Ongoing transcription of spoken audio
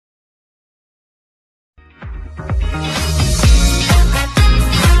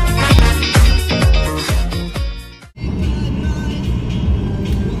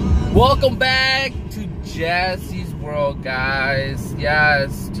Welcome back to Jesse's World, guys.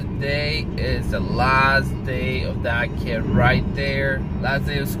 Yes, today is the last day of that kid right there. Last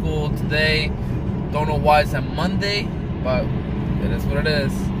day of school today. Don't know why it's a Monday, but it is what it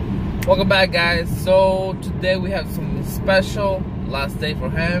is. Welcome back, guys. So today we have something special. Last day for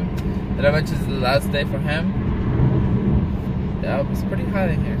him. Did I mention it's the last day for him? Yeah, it's pretty hot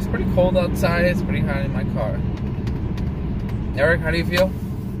in here. It's pretty cold outside. It's pretty hot in my car. Eric, how do you feel?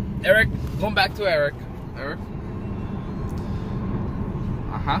 Eric, going back to Eric. Eric.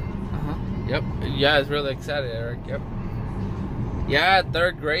 Yep. Yeah, it's really excited, Eric. Yep. Yeah,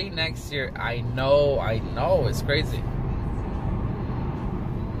 3rd grade next year. I know. It's crazy.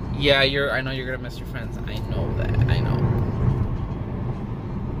 Yeah, I know you're gonna miss your friends. I know that. I know.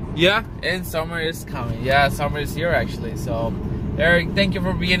 Yeah, and summer is coming. Yeah, summer is here actually. So, Eric, thank you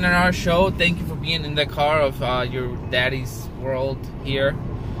for being on our show. Thank you for being in the car of your daddy's world here.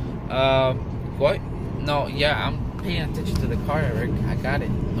 What? No, yeah, I'm paying attention to the car, Eric. I got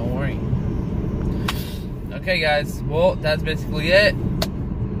it. Don't worry. Okay, guys. Well, that's basically it.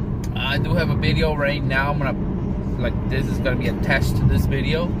 I do have a video right now. I'm gonna, this is gonna be attached to this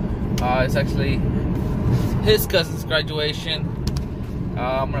video. It's actually his cousin's graduation.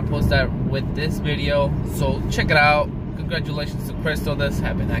 I'm gonna post that with this video, so check it out. Congratulations to Crystal. This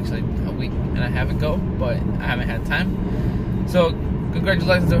happened actually a week and a half ago, but I haven't had time. So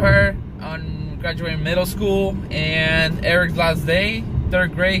congratulations to her on graduating middle school. And Eric's last day,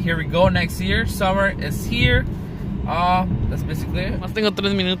 3rd grade. Here we go, next year. Summer is here. That's basically it. Mas tengo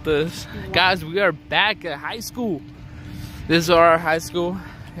 3 minutos. Guys, we are back at high school. This is our high school.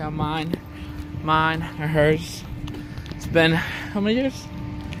 Yeah, mine and hers. It's been how many years?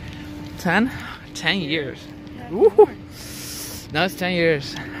 10 years. Woo! Now it's 10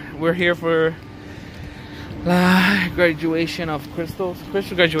 years. We're here for la graduation of Crystal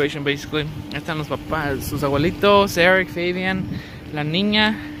graduation, basically. Están los papás, sus abuelitos, Eric, Fabian, la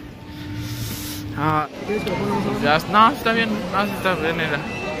niña. No, está bien. No, está bien.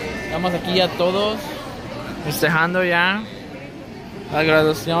 Estamos aquí ya todos festejando ya la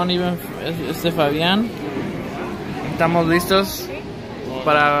graduación de Fabián. Estamos listos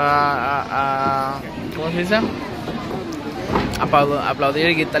para ¿cómo se dice?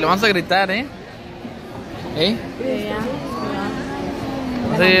 Aplaudir y gritar. Le vamos a gritar, ¿eh?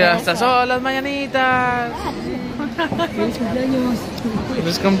 Sí, hasta son las mañanitas. ¡Feliz cumpleaños!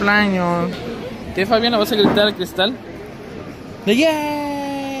 ¡Feliz cumpleaños! ¿Qué, Fabián? ¿Le vas a gritar al cristal?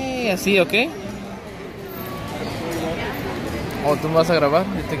 ¡Yay! Así, ¿ok? ¿O tú me vas a grabar?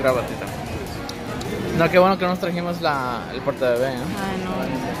 Yo te grabo a ti también. No, qué bueno que nos trajimos el portabebé, ¿eh? no.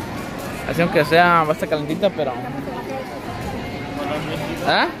 Así aunque sea, va a estar calentita, pero...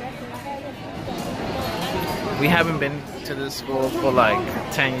 ¿Ah? We haven't been to this school for like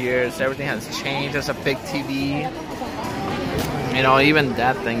 10 years. Everything has changed. There's a big TV. You know, even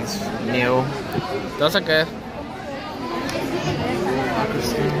that thing's new. ¿Te vas a caer?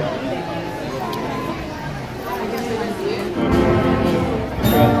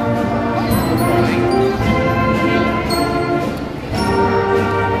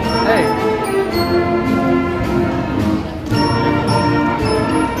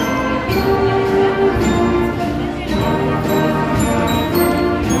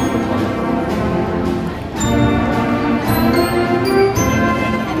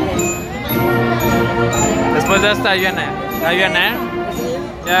 Después de esta, ahí viene,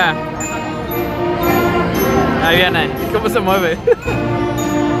 ya, ahí viene, ¿cómo se mueve?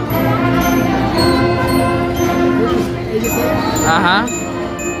 Ajá.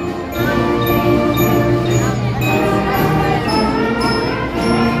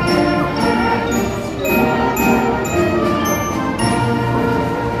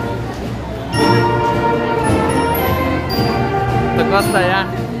 Te costa ya.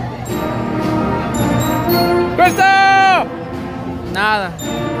 ¡Cristo! Nada.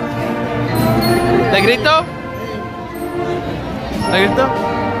 ¿Le grito? ¿Le grito?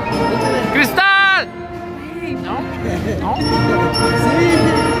 ¡Cristal! ¿No? ¿No? Sí.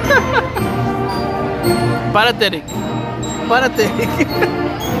 Párate, Eric. Párate, Eric.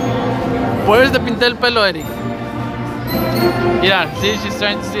 Puedes de pintar el pelo, Eric. Mira, see, she's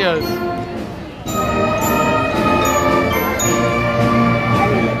trying to see us.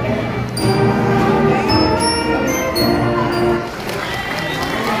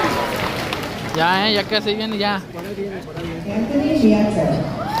 Ya casi viene ya.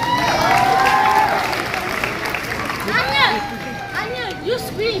 Anya, you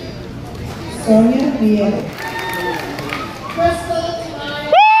speak. Sonia Vieira.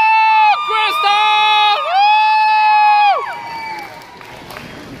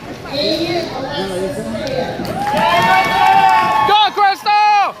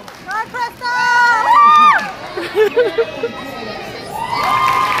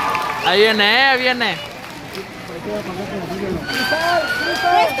 Ahí viene, ahí viene.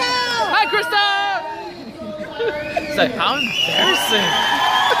 Hi, Crystal! It's like, how embarrassing.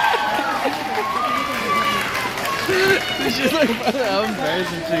 She's like, how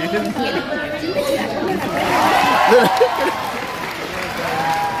embarrassing she is.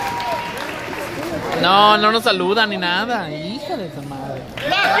 No, no nos saluda ni nada. Hija de esa madre.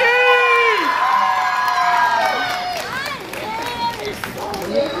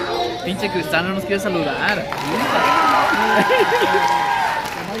 Pinche Cristal no nos quiere saludar.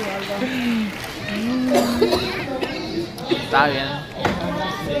 Está bien.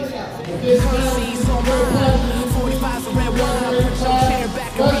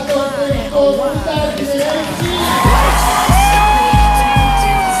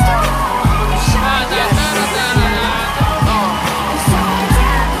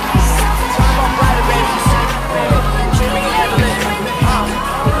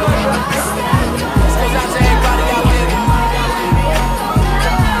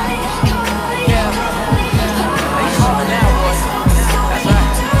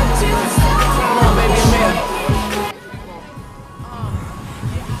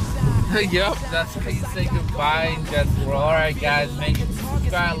 Yup, that's how you say goodbye and just roll. Alright guys, make sure to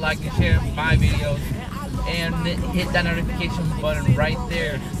subscribe, like, and share my videos. And hit that notification button right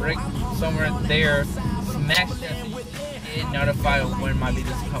there, right somewhere there. Smash that so you get notified when my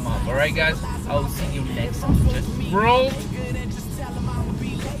videos come up. Alright guys, I will see you next time. Just roll.